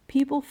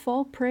 People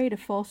fall prey to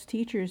false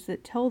teachers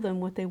that tell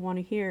them what they want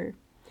to hear.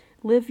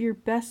 Live your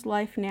best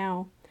life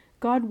now.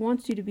 God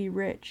wants you to be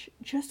rich.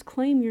 Just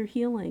claim your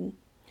healing.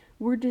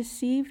 We're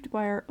deceived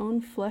by our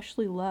own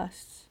fleshly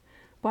lusts,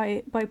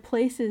 by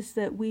places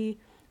that we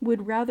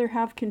would rather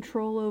have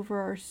control over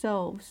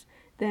ourselves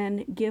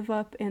than give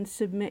up and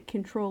submit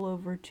control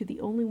over to the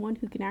only one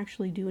who can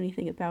actually do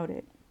anything about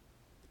it.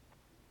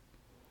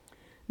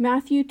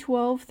 Matthew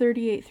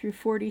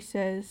 12:38-40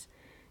 says,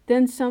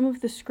 then some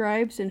of the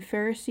scribes and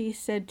Pharisees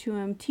said to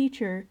him,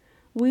 Teacher,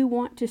 we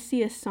want to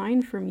see a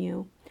sign from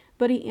you.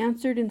 But he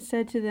answered and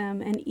said to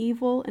them, an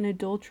evil and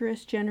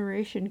adulterous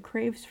generation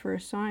craves for a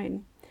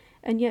sign,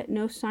 and yet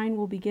no sign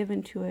will be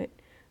given to it,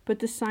 but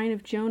the sign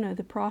of Jonah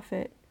the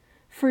prophet.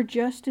 For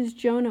just as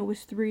Jonah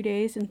was 3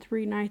 days and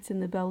 3 nights in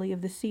the belly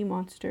of the sea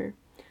monster,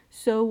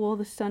 so will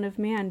the Son of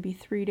Man be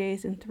 3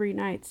 days and 3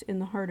 nights in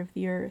the heart of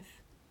the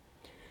earth.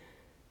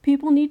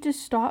 People need to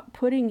stop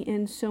putting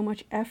in so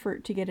much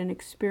effort to get an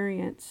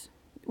experience.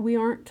 We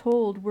aren't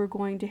told we're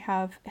going to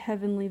have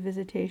heavenly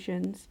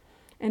visitations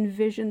and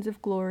visions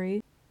of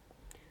glory.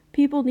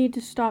 People need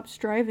to stop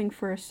striving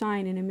for a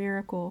sign and a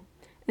miracle,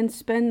 and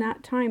spend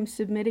that time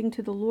submitting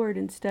to the Lord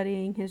and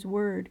studying his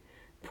word,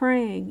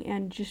 praying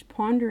and just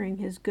pondering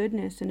his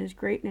goodness and his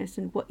greatness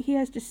and what he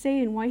has to say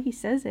and why he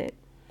says it.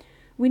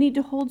 We need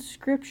to hold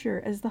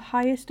scripture as the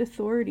highest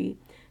authority.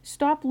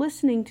 Stop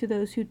listening to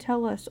those who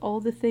tell us all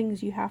the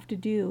things you have to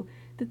do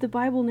that the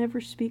Bible never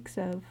speaks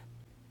of.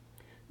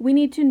 We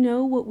need to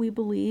know what we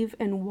believe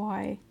and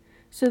why,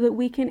 so that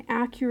we can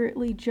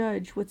accurately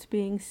judge what's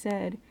being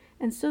said,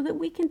 and so that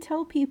we can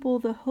tell people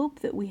the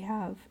hope that we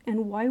have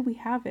and why we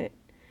have it.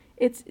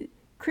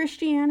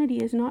 Christianity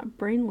is not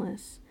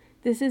brainless.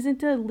 This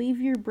isn't a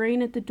leave your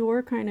brain at the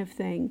door kind of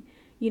thing.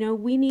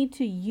 We need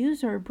to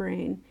use our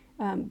brain.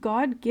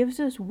 God gives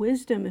us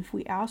wisdom if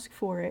we ask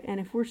for it, and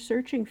if we're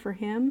searching for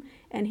him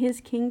and his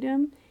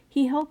kingdom,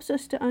 he helps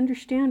us to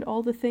understand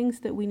all the things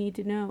that we need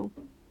to know.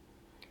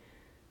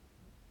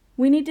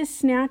 We need to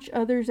snatch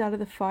others out of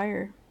the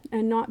fire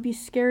and not be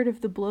scared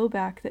of the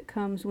blowback that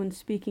comes when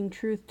speaking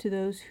truth to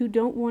those who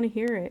don't want to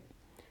hear it.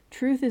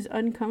 Truth is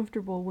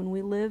uncomfortable when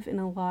we live in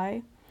a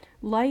lie.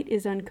 Light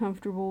is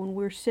uncomfortable when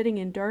we're sitting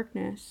in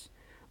darkness.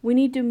 We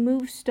need to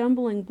move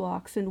stumbling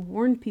blocks and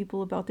warn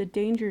people about the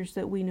dangers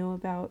that we know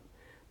about.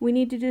 We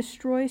need to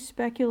destroy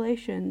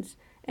speculations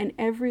and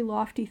every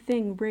lofty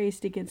thing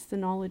raised against the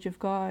knowledge of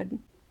God.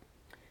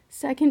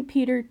 2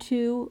 Peter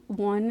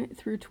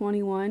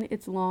 2:1-21,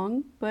 it's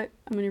long, but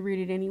I'm going to read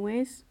it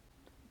anyways.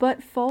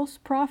 But false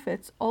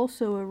prophets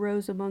also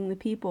arose among the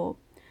people,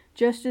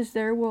 just as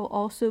there will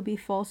also be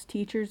false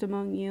teachers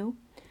among you,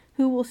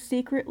 who will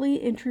secretly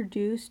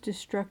introduce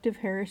destructive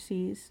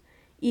heresies,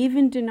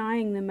 even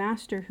denying the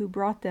master who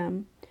brought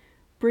them,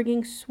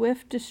 bringing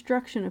swift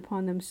destruction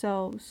upon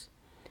themselves.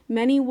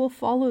 Many will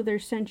follow their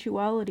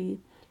sensuality,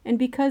 and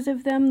because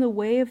of them the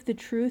way of the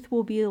truth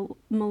will be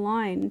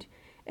maligned,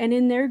 and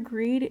in their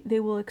greed they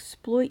will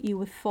exploit you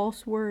with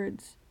false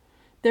words.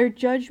 Their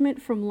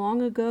judgment from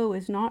long ago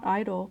is not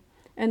idle,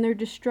 and their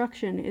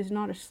destruction is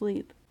not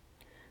asleep.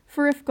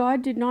 For if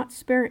God did not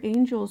spare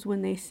angels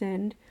when they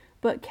sinned,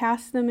 but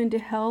cast them into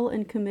hell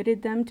and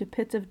committed them to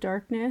pits of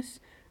darkness,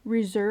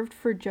 reserved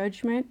for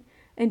judgment,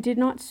 and did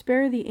not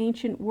spare the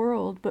ancient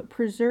world, but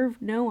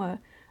preserved Noah,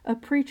 a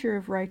preacher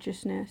of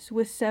righteousness,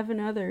 with 7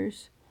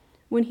 others,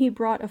 when he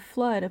brought a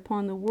flood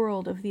upon the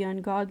world of the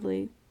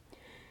ungodly.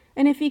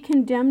 And if he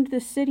condemned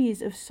the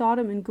cities of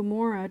Sodom and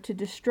Gomorrah to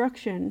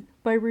destruction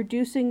by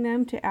reducing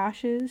them to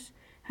ashes,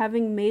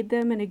 having made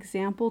them an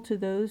example to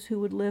those who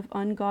would live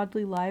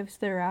ungodly lives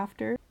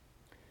thereafter,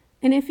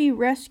 and if he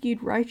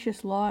rescued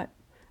righteous Lot,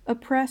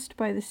 oppressed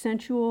by the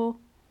sensual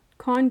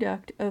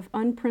conduct of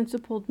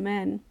unprincipled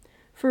men,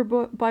 for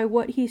by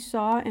what he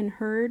saw and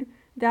heard,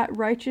 that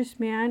righteous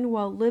man,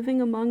 while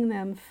living among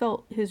them,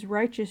 felt his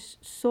righteous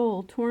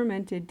soul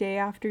tormented day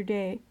after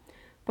day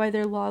by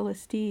their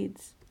lawless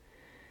deeds,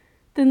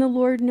 then the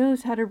Lord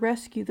knows how to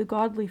rescue the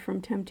godly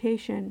from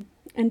temptation,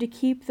 and to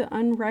keep the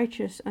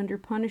unrighteous under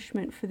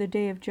punishment for the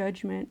day of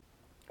judgment,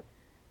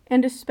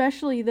 and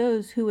especially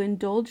those who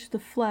indulge the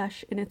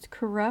flesh in its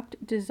corrupt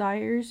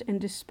desires and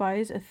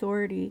despise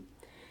authority.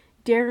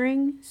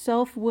 Daring,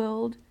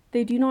 self-willed,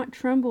 they do not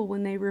tremble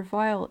when they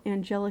revile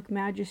angelic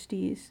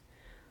majesties,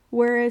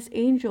 whereas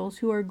angels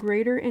who are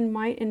greater in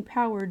might and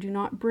power do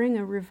not bring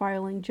a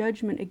reviling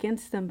judgment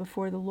against them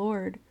before the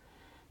Lord.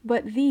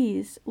 But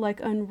these, like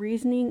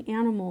unreasoning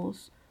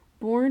animals,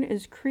 born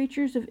as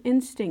creatures of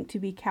instinct to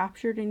be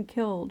captured and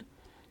killed,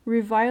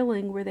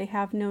 reviling where they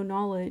have no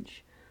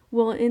knowledge,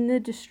 will in the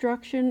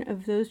destruction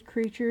of those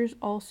creatures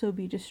also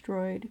be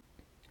destroyed.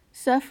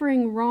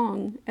 Suffering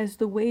wrong as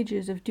the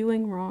wages of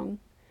doing wrong,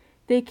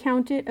 they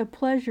count it a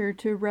pleasure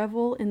to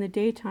revel in the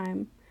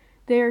daytime.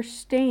 They are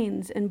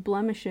stains and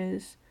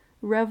blemishes,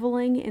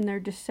 reveling in their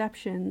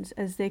deceptions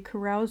as they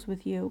carouse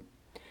with you,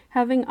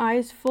 having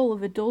eyes full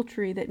of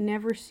adultery that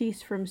never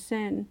cease from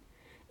sin,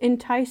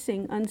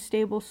 enticing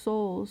unstable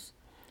souls,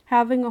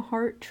 having a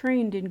heart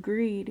trained in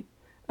greed,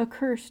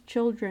 accursed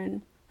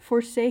children,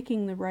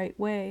 forsaking the right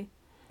way.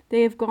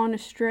 They have gone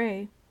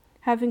astray,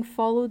 having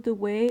followed the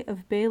way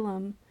of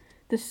Balaam,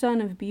 the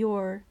son of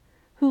Beor,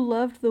 who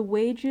loved the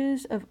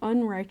wages of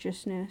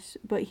unrighteousness,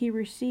 but he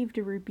received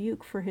a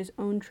rebuke for his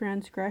own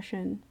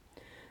transgression.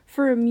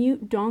 For a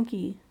mute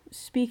donkey,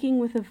 speaking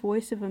with the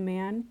voice of a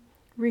man,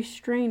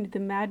 restrained the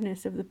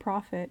madness of the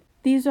prophet.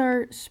 These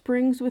are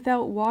springs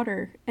without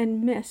water,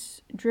 and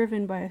mists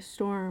driven by a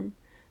storm,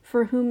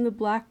 for whom the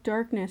black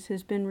darkness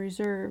has been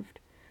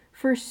reserved.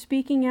 For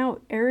speaking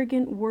out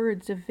arrogant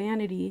words of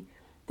vanity,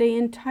 they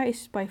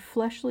entice by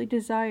fleshly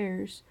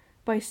desires,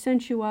 by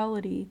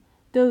sensuality,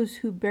 those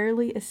who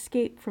barely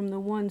escape from the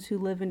ones who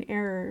live in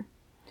error,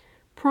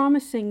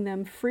 promising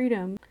them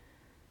freedom,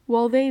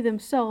 while they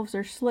themselves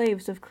are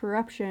slaves of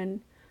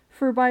corruption.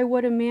 For by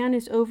what a man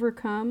is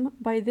overcome,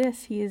 by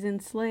this he is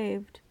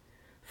enslaved.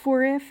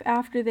 For if,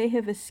 after they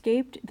have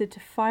escaped the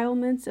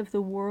defilements of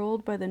the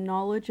world by the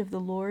knowledge of the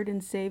Lord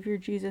and Savior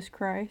Jesus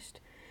Christ,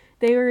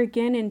 they are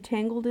again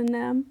entangled in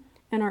them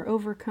and are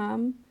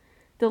overcome,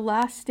 the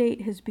last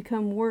state has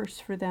become worse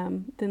for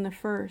them than the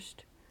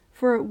first.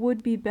 For it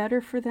would be better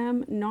for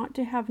them not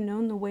to have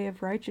known the way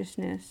of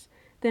righteousness,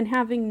 than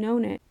having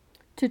known it,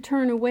 to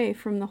turn away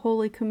from the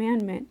holy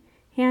commandment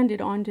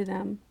handed on to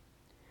them.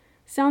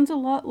 Sounds a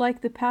lot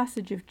like the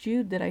passage of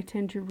Jude that I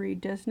tend to read,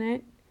 doesn't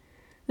it?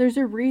 There's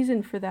a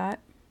reason for that.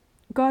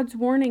 God's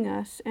warning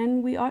us,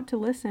 and we ought to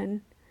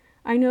listen.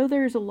 I know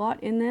there's a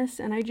lot in this,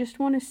 and I just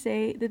want to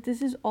say that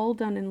this is all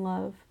done in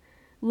love.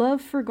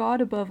 Love for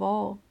God above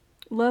all.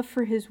 Love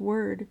for His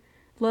Word.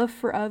 Love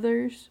for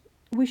others.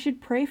 We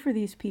should pray for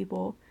these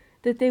people,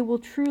 that they will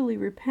truly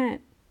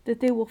repent,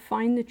 that they will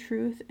find the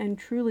truth and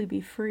truly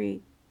be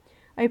free.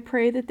 I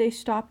pray that they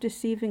stop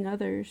deceiving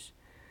others.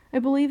 I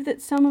believe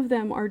that some of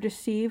them are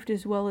deceived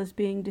as well as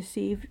being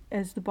deceived,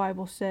 as the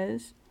Bible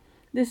says.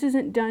 This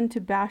isn't done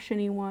to bash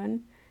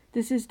anyone.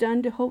 This is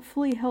done to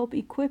hopefully help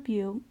equip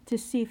you to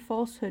see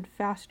falsehood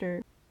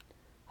faster.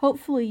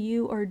 Hopefully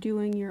you are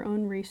doing your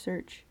own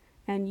research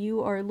and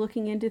you are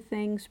looking into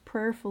things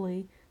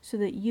prayerfully so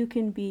that you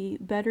can be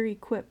better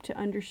equipped to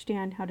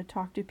understand how to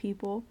talk to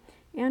people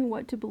and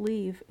what to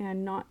believe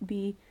and not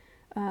be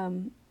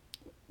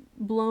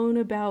blown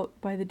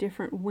about by the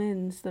different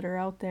winds that are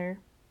out there.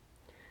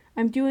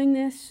 I'm doing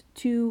this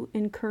to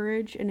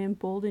encourage and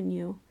embolden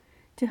you,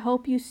 to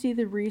help you see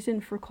the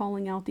reason for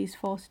calling out these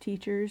false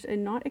teachers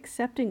and not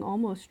accepting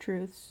almost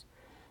truths.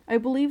 I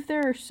believe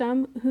there are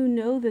some who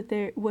know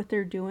that what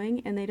they're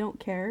doing and they don't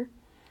care.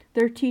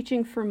 They're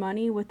teaching for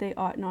money what they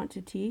ought not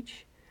to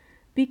teach.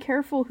 Be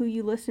careful who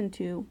you listen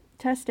to.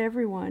 Test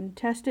everyone.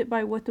 Test it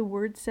by what the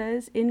Word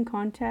says in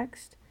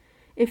context.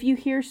 If you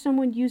hear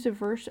someone use a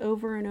verse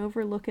over and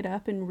over, look it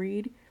up and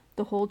read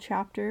the whole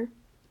chapter.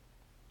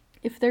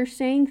 If they're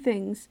saying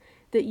things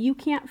that you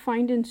can't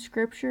find in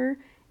Scripture,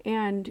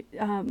 and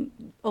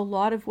a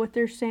lot of what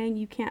they're saying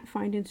you can't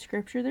find in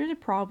Scripture, there's a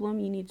problem.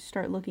 You need to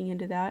start looking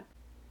into that.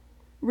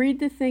 Read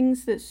the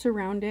things that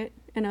surround it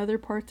and other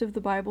parts of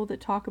the Bible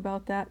that talk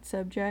about that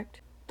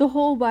subject. The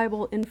whole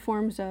Bible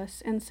informs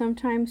us, and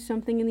sometimes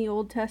something in the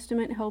Old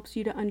Testament helps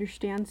you to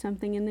understand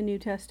something in the New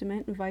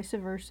Testament, and vice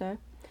versa.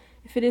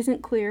 If it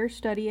isn't clear,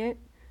 study it.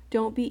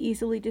 Don't be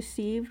easily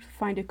deceived.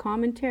 Find a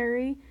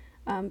commentary.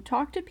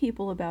 Talk to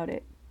people about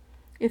it.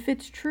 If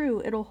it's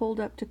true, it'll hold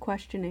up to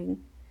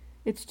questioning.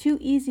 It's too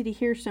easy to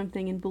hear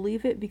something and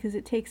believe it because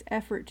it takes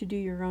effort to do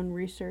your own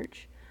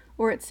research,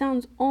 or it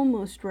sounds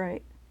almost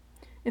right.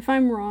 If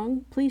I'm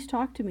wrong, please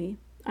talk to me.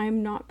 I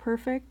am not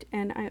perfect,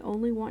 and I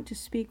only want to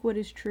speak what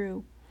is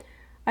true.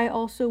 I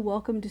also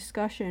welcome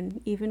discussion,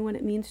 even when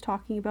it means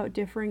talking about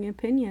differing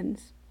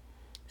opinions.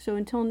 So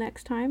until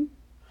next time,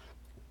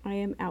 I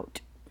am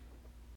out.